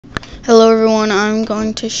everyone, I'm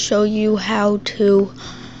going to show you how to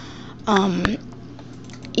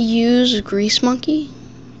use Greasemonkey.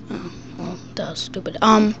 Oh, well, that was stupid.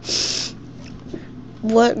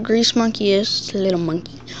 What Greasemonkey is, it's a little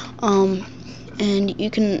monkey. And you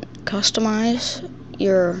can customize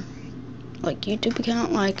your YouTube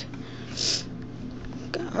account. Like,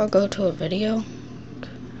 I'll go to a video.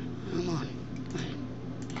 Come on.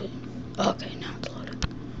 Okay, now it's loaded.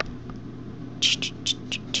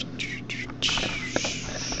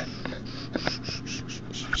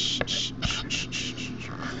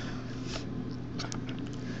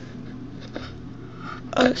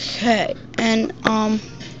 Okay, and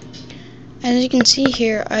as you can see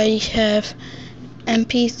here, I have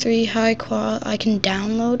MP3 high qual. I can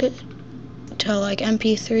download it to like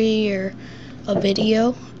MP3 or a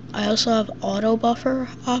video. I also have auto buffer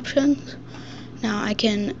options. Now I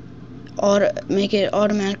can make it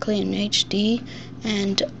automatically in HD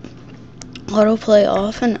and autoplay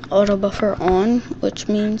off and auto buffer on, which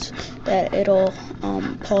means that it'll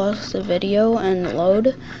pause the video and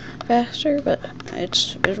load faster, but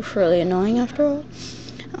it's really annoying after all.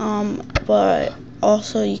 But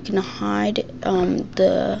also you can hide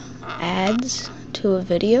the ads to a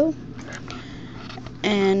video,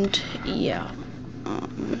 and yeah,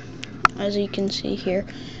 as you can see here,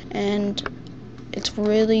 and it's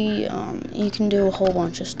really you can do a whole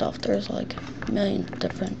bunch of stuff. There's like a million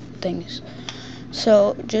different things.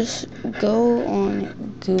 So just go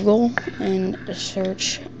on Google and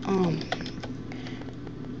search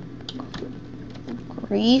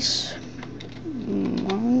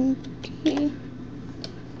Greasemonkey.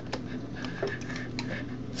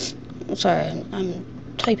 Sorry, I'm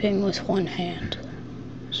typing with one hand,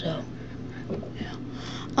 so yeah.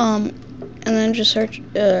 And then just search,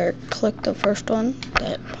 click the first one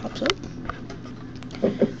that pops up,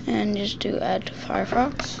 and just do add to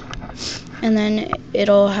Firefox, and then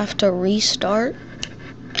it'll have to restart,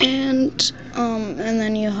 and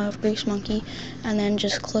then you have Greasemonkey, and then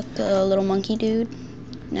just click the little monkey dude.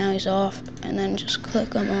 Now he's off, and then just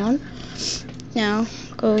click him on. Now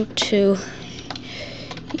go to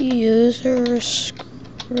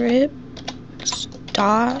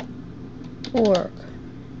userscripts.org.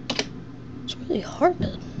 It's really hard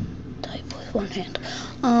to type with one hand.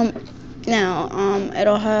 Now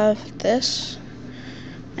it'll have this,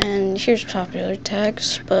 and here's popular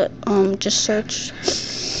tags, but just search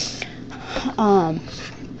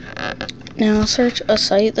now search a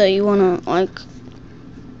site that you want to like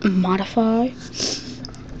modify.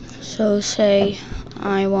 So say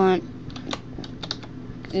I want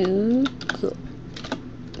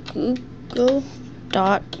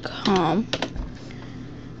google.com,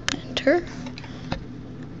 enter,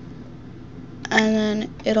 and then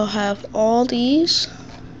it'll have all these.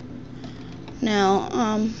 Now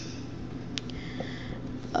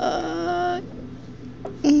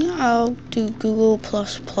I'll do Google++, I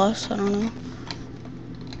don't know.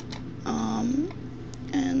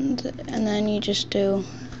 And then you just do,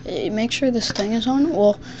 make sure this thing is on.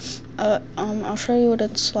 Well, I'll show you what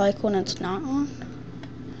it's like when it's not on.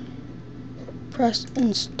 Press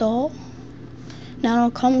install. Now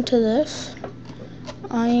it'll come to this.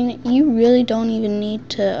 I mean, you really don't even need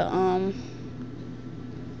to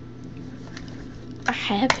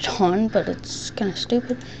have it on, but it's kind of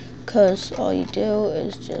stupid, because all you do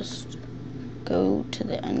is just go to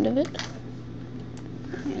the end of it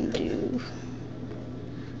and do,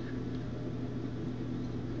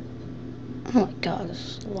 oh my god,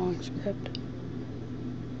 this is a long script.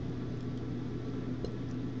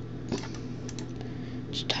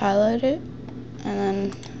 Just highlight it, and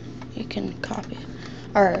then you can copy it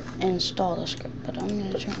or install the script. But I'm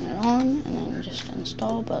going to turn it on and then just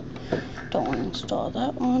install, but don't want to install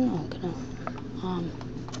that one.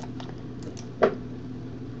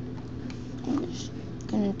 I'm just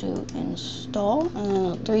going to do install, and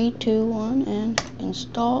then 3, 2, 1, and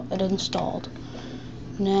install. It installed.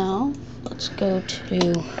 Now let's go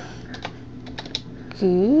to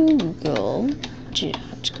google.com,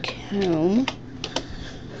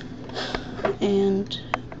 and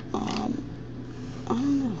I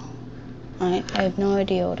don't know. I have no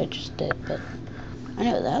idea what I just did, but I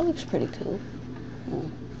know that looks pretty cool.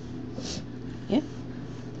 Yeah.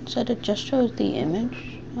 Said it just shows the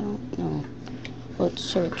image. I don't know. Let's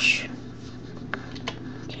search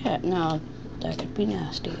cat. Now that could be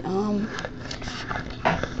nasty.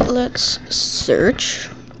 Let's search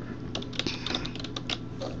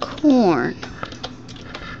corn.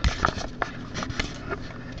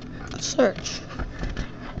 Search.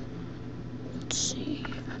 Let's see.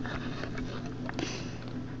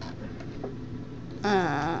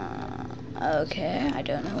 Okay, I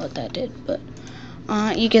don't know what that did, but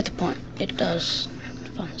you get the point. It does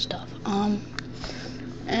fun stuff.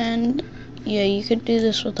 And yeah, you could do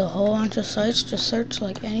this with a whole bunch of sites. Just search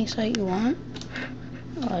like any site you want.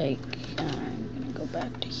 Like, I'm gonna go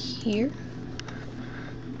back to here,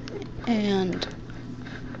 and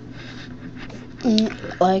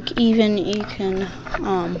like even you can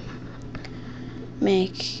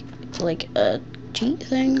make like a cheat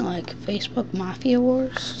thing like Facebook Mafia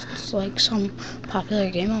Wars. It's like some popular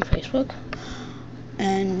game on Facebook,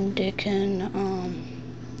 and it can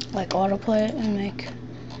like autoplay it and make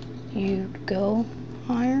you go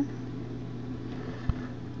higher.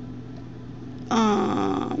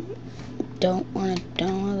 Don't want to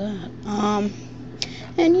download that.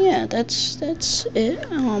 And yeah, that's it.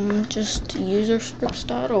 Just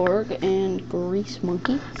userscripts.org and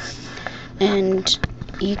Greasemonkey, and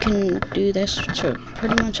you can do this to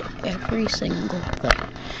pretty much every single thing,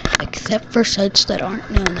 except for sites that aren't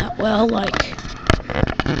known that well, like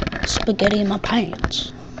spaghetti in my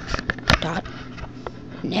pants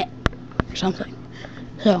 .net or something.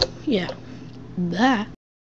 So yeah, that.